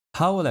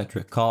How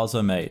electric cars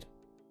are made.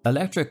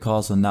 Electric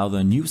cars are now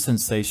the new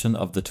sensation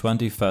of the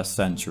 21st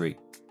century.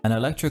 An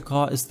electric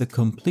car is the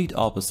complete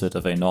opposite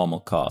of a normal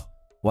car.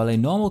 While a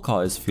normal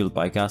car is fueled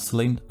by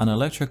gasoline, an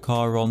electric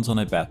car runs on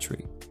a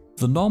battery.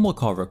 The normal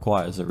car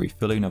requires a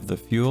refilling of the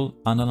fuel,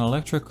 and an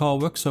electric car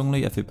works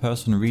only if a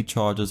person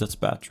recharges its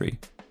battery.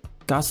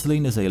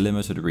 Gasoline is a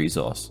limited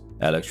resource.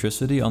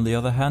 Electricity, on the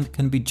other hand,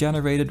 can be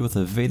generated with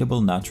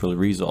available natural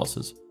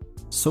resources.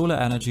 Solar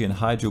energy and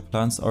hydro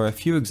plants are a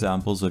few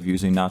examples of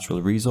using natural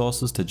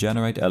resources to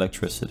generate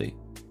electricity.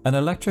 An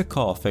electric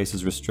car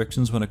faces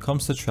restrictions when it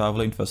comes to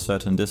traveling for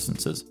certain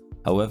distances.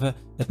 However,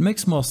 it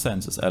makes more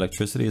sense as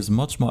electricity is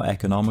much more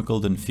economical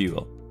than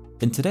fuel.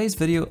 In today's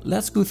video,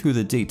 let's go through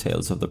the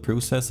details of the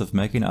process of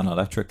making an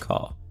electric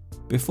car.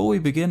 Before we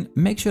begin,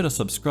 make sure to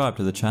subscribe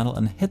to the channel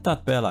and hit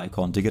that bell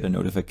icon to get a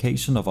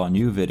notification of our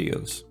new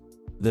videos.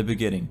 The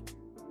beginning.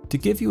 To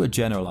give you a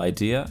general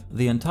idea,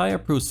 the entire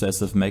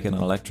process of making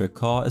an electric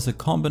car is a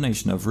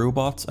combination of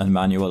robots and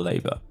manual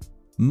labor.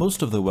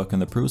 Most of the work in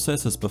the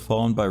process is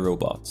performed by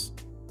robots.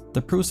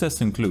 The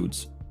process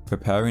includes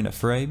preparing a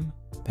frame,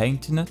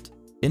 painting it,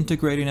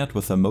 integrating it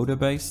with a motor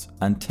base,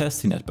 and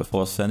testing it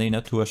before sending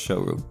it to a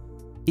showroom.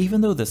 Even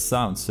though this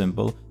sounds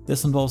simple,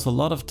 this involves a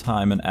lot of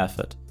time and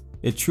effort.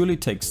 It truly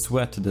takes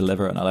sweat to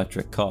deliver an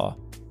electric car.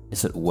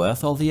 Is it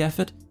worth all the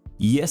effort?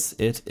 Yes,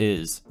 it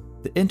is.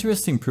 The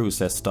interesting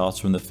process starts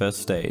from the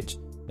first stage.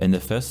 In the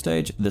first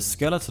stage, the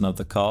skeleton of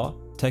the car,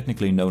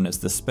 technically known as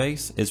the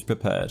space, is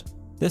prepared.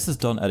 This is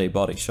done at a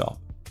body shop.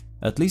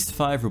 At least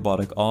 5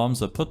 robotic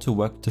arms are put to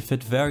work to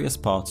fit various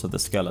parts of the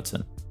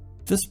skeleton.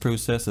 This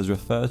process is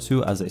referred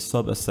to as a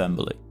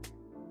sub-assembly.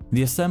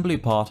 The assembly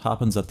part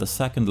happens at the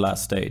second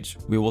last stage.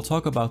 We will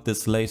talk about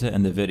this later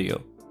in the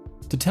video.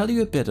 To tell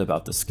you a bit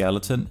about the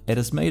skeleton, it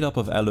is made up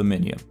of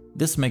aluminium.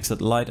 This makes it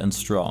light and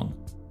strong.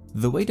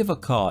 The weight of a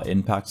car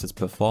impacts its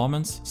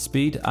performance,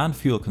 speed, and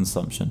fuel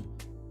consumption.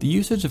 The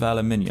usage of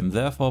aluminium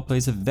therefore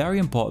plays a very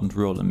important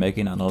role in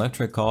making an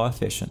electric car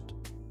efficient.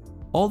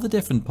 All the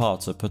different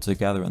parts are put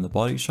together in the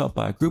body shop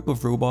by a group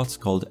of robots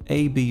called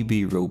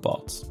ABB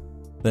robots.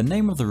 The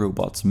name of the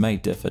robots may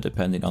differ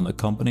depending on the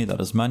company that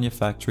is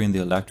manufacturing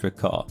the electric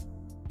car.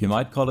 You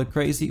might call it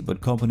crazy,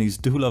 but companies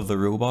do love the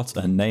robots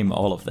and name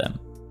all of them.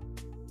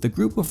 The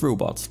group of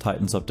robots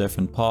tightens up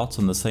different parts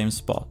on the same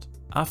spot,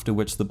 after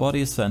which the body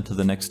is sent to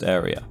the next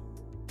area.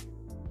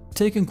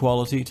 Taking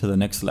quality to the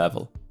next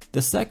level.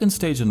 The second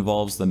stage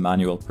involves the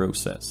manual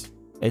process.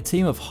 A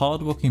team of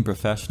hard-working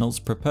professionals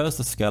prepares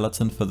the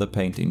skeleton for the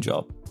painting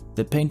job.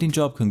 The painting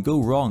job can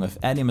go wrong if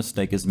any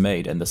mistake is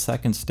made in the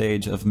second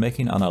stage of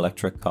making an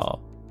electric car.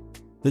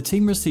 The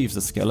team receives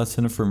the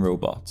skeleton from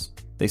robots.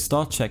 They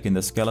start checking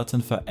the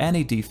skeleton for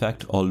any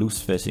defect or loose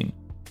fitting.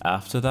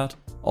 After that,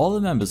 all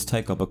the members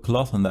take up a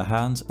cloth in their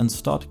hands and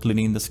start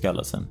cleaning the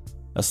skeleton.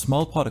 A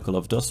small particle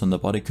of dust on the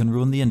body can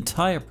ruin the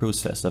entire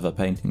process of a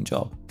painting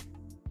job.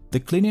 The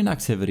cleaning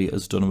activity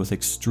is done with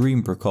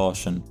extreme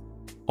precaution.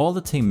 All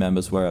the team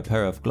members wear a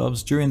pair of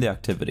gloves during the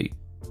activity.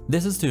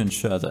 This is to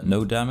ensure that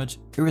no damage,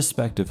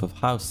 irrespective of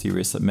how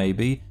serious it may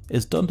be,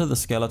 is done to the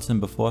skeleton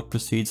before it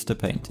proceeds to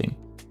painting.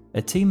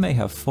 A team may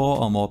have 4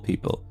 or more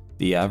people.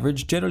 The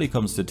average generally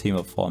comes to a team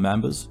of 4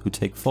 members who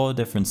take 4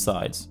 different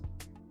sides.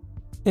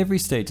 Every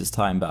stage is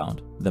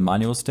time-bound. The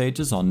manual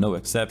stages are no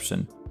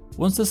exception.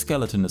 Once the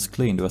skeleton is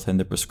cleaned within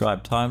the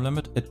prescribed time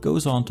limit, it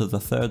goes on to the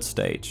third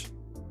stage.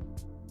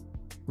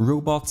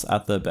 Robots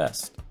at their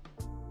best.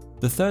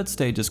 The third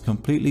stage is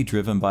completely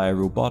driven by a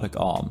robotic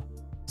arm.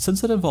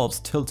 Since it involves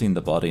tilting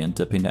the body and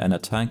dipping it in a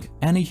tank,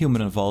 any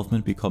human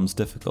involvement becomes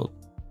difficult.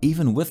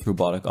 Even with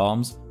robotic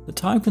arms, the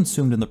time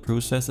consumed in the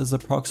process is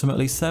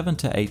approximately 7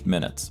 to 8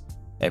 minutes.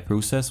 A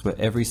process where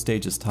every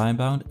stage is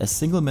time-bound, a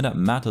single minute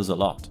matters a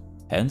lot.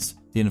 Hence,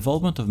 the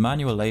involvement of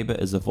manual labor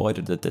is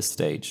avoided at this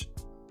stage.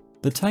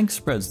 The tank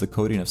spreads the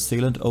coating of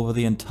sealant over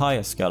the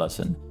entire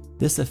skeleton.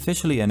 This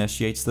officially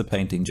initiates the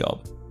painting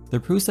job. The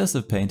process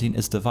of painting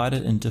is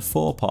divided into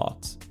 4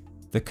 parts.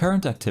 The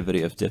current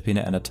activity of dipping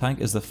it in a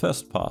tank is the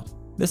first part.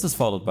 This is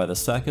followed by the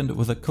second,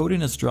 where the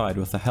coating is dried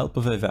with the help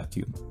of a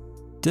vacuum.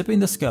 Dipping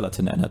the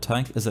skeleton in a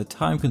tank is a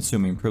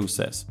time-consuming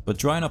process, but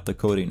drying up the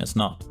coating is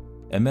not.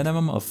 A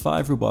minimum of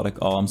 5 robotic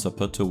arms are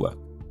put to work.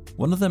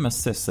 One of them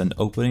assists in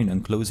opening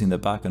and closing the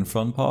back and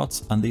front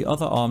parts, and the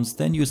other arms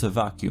then use a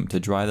vacuum to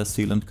dry the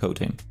sealant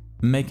coating,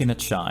 making it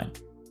shine.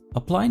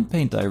 Applying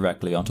paint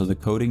directly onto the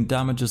coating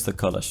damages the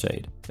color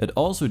shade. It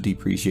also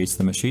depreciates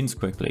the machines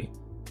quickly.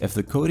 If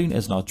the coating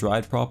is not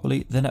dried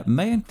properly, then it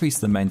may increase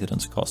the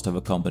maintenance cost of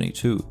a company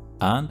too,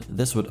 and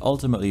this would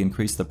ultimately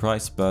increase the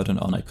price burden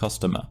on a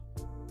customer.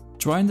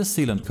 Drying the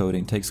sealant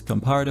coating takes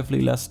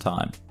comparatively less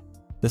time.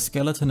 The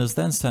skeleton is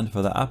then sent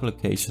for the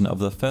application of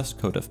the first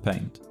coat of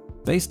paint.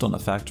 Based on the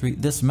factory,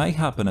 this may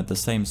happen at the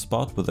same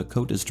spot where the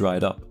coat is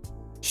dried up.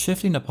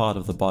 Shifting a part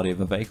of the body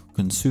of a vehicle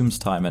consumes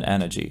time and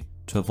energy.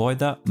 To avoid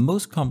that,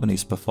 most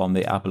companies perform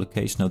the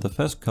application of the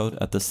first coat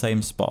at the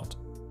same spot.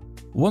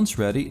 Once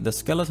ready, the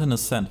skeleton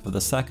is sent for the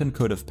second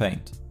coat of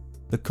paint.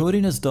 The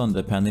coating is done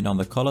depending on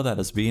the color that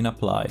is being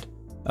applied.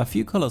 A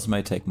few colors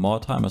may take more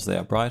time as they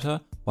are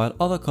brighter, while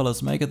other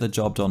colors may get the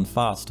job done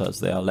faster as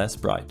they are less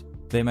bright.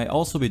 They may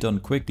also be done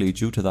quickly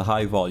due to the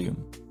high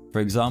volume. For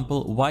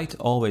example, white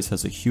always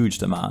has a huge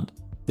demand.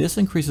 This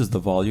increases the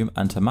volume,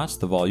 and to match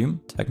the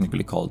volume,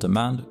 technically called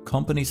demand,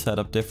 companies set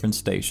up different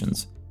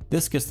stations.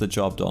 This gets the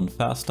job done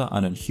faster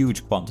and in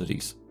huge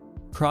quantities.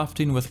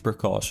 Crafting with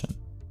precaution.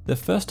 The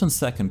first and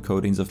second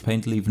coatings of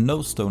paint leave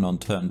no stone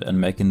unturned in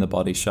making the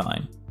body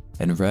shine.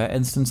 In rare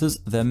instances,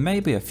 there may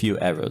be a few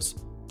errors.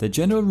 The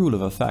general rule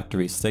of a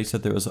factory states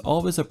that there is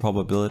always a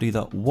probability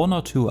that 1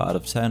 or 2 out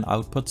of 10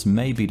 outputs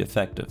may be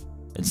defective.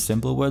 In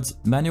simple words,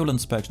 manual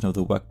inspection of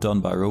the work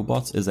done by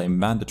robots is a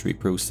mandatory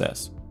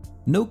process.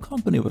 No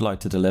company would like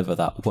to deliver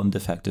that one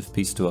defective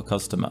piece to a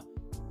customer.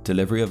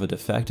 Delivery of a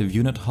defective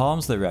unit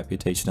harms their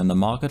reputation in the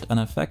market and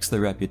affects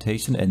their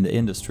reputation in the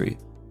industry.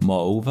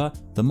 Moreover,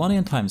 the money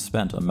and time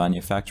spent on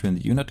manufacturing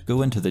the unit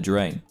go into the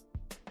drain.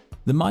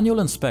 The manual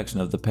inspection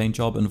of the paint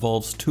job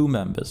involves 2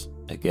 members.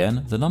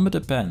 Again, the number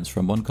depends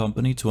from one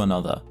company to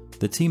another.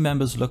 The team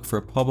members look for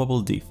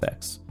probable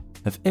defects.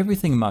 If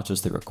everything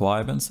matches the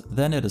requirements,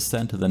 then it is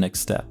sent to the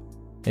next step.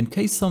 In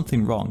case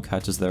something wrong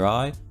catches their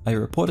eye, a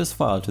report is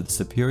filed to the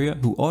superior,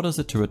 who orders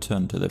it to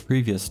return to the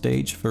previous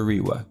stage for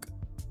rework.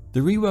 The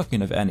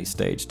reworking of any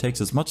stage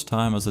takes as much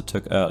time as it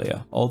took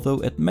earlier, although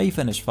it may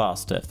finish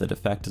faster if the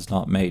defect is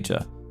not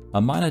major.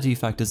 A minor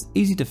defect is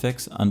easy to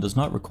fix and does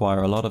not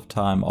require a lot of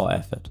time or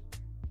effort.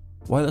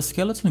 While a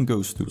skeleton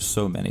goes through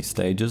so many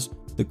stages,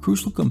 the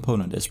crucial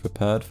component is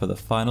prepared for the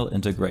final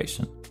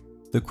integration.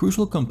 The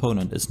crucial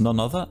component is none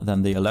other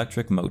than the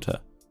electric motor.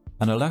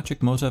 An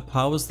electric motor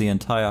powers the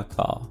entire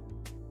car.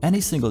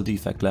 Any single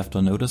defect left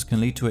unnoticed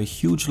can lead to a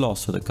huge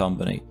loss to the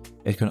company.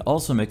 It can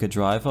also make a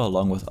driver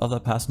along with other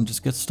passengers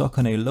get stuck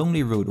on a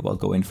lonely road while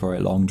going for a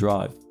long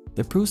drive.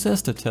 The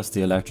process to test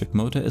the electric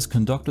motor is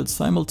conducted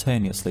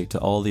simultaneously to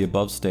all the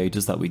above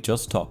stages that we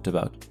just talked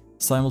about.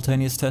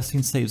 Simultaneous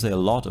testing saves a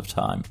lot of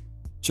time.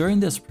 During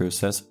this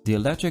process, the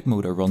electric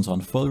motor runs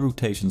on full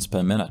rotations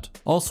per minute,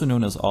 also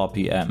known as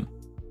RPM.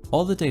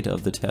 All the data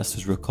of the test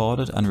is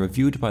recorded and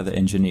reviewed by the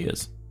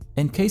engineers.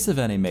 In case of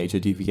any major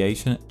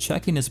deviation,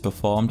 checking is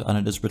performed and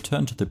it is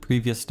returned to the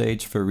previous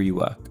stage for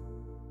rework.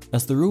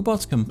 As the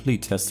robots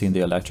complete testing the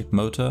electric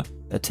motor,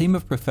 a team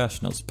of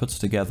professionals puts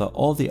together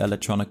all the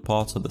electronic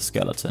parts of the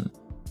skeleton.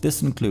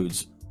 This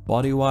includes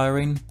body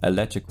wiring,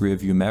 electric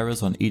rearview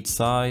mirrors on each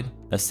side,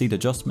 a seat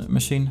adjustment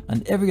machine,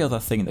 and every other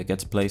thing that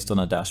gets placed on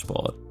a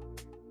dashboard.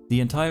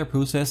 The entire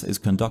process is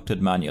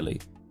conducted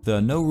manually. There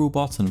are no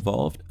robots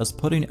involved, as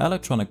putting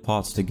electronic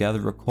parts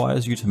together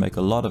requires you to make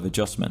a lot of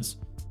adjustments.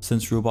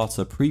 Since robots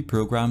are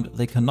pre-programmed,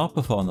 they cannot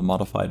perform the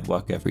modified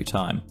work every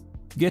time.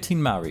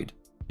 Getting married.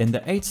 In the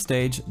 8th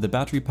stage, the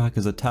battery pack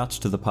is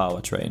attached to the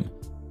powertrain.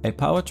 A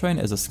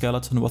powertrain is a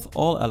skeleton with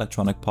all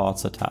electronic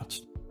parts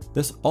attached.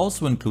 This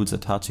also includes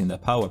attaching the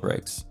power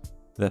brakes.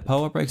 The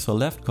power brakes are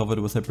left covered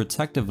with a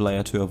protective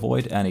layer to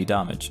avoid any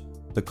damage.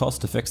 The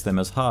cost to fix them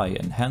is high,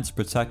 and hence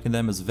protecting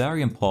them is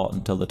very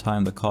important till the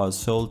time the car is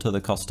sold to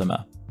the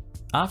customer.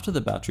 After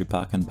the battery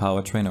pack and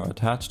powertrain are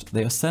attached,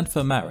 they are sent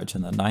for marriage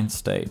in the 9th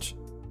stage.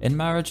 In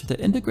marriage, the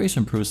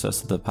integration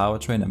process of the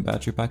powertrain and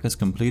battery pack is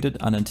completed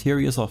and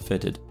interiors are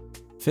fitted.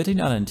 Fitting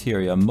an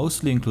interior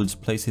mostly includes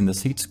placing the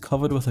seats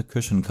covered with a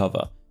cushion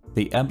cover.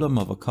 The emblem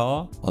of a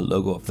car, or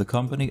logo of the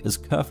company, is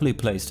carefully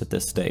placed at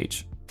this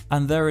stage.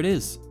 And there it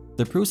is!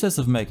 The process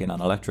of making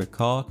an electric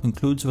car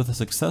concludes with a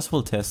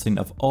successful testing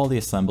of all the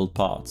assembled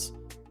parts.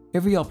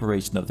 Every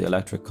operation of the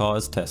electric car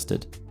is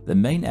tested. The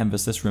main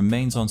emphasis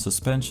remains on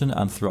suspension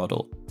and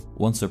throttle.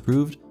 Once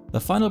approved, the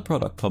final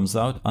product comes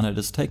out and it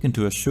is taken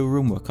to a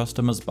showroom where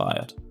customers buy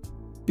it.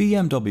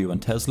 BMW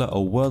and Tesla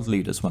are world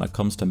leaders when it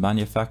comes to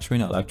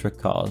manufacturing electric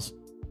cars.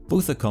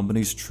 Both the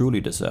companies truly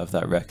deserve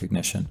that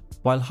recognition.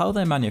 While how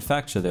they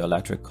manufacture their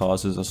electric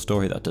cars is a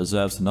story that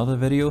deserves another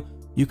video,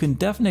 you can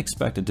definitely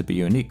expect it to be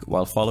unique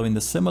while following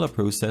the similar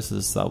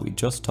processes that we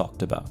just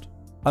talked about.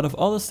 Out of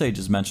all the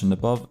stages mentioned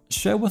above,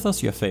 share with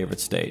us your favorite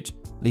stage.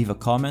 Leave a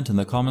comment in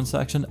the comment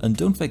section and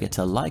don't forget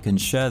to like and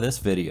share this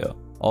video.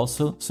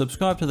 Also,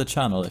 subscribe to the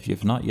channel if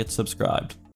you've not yet subscribed.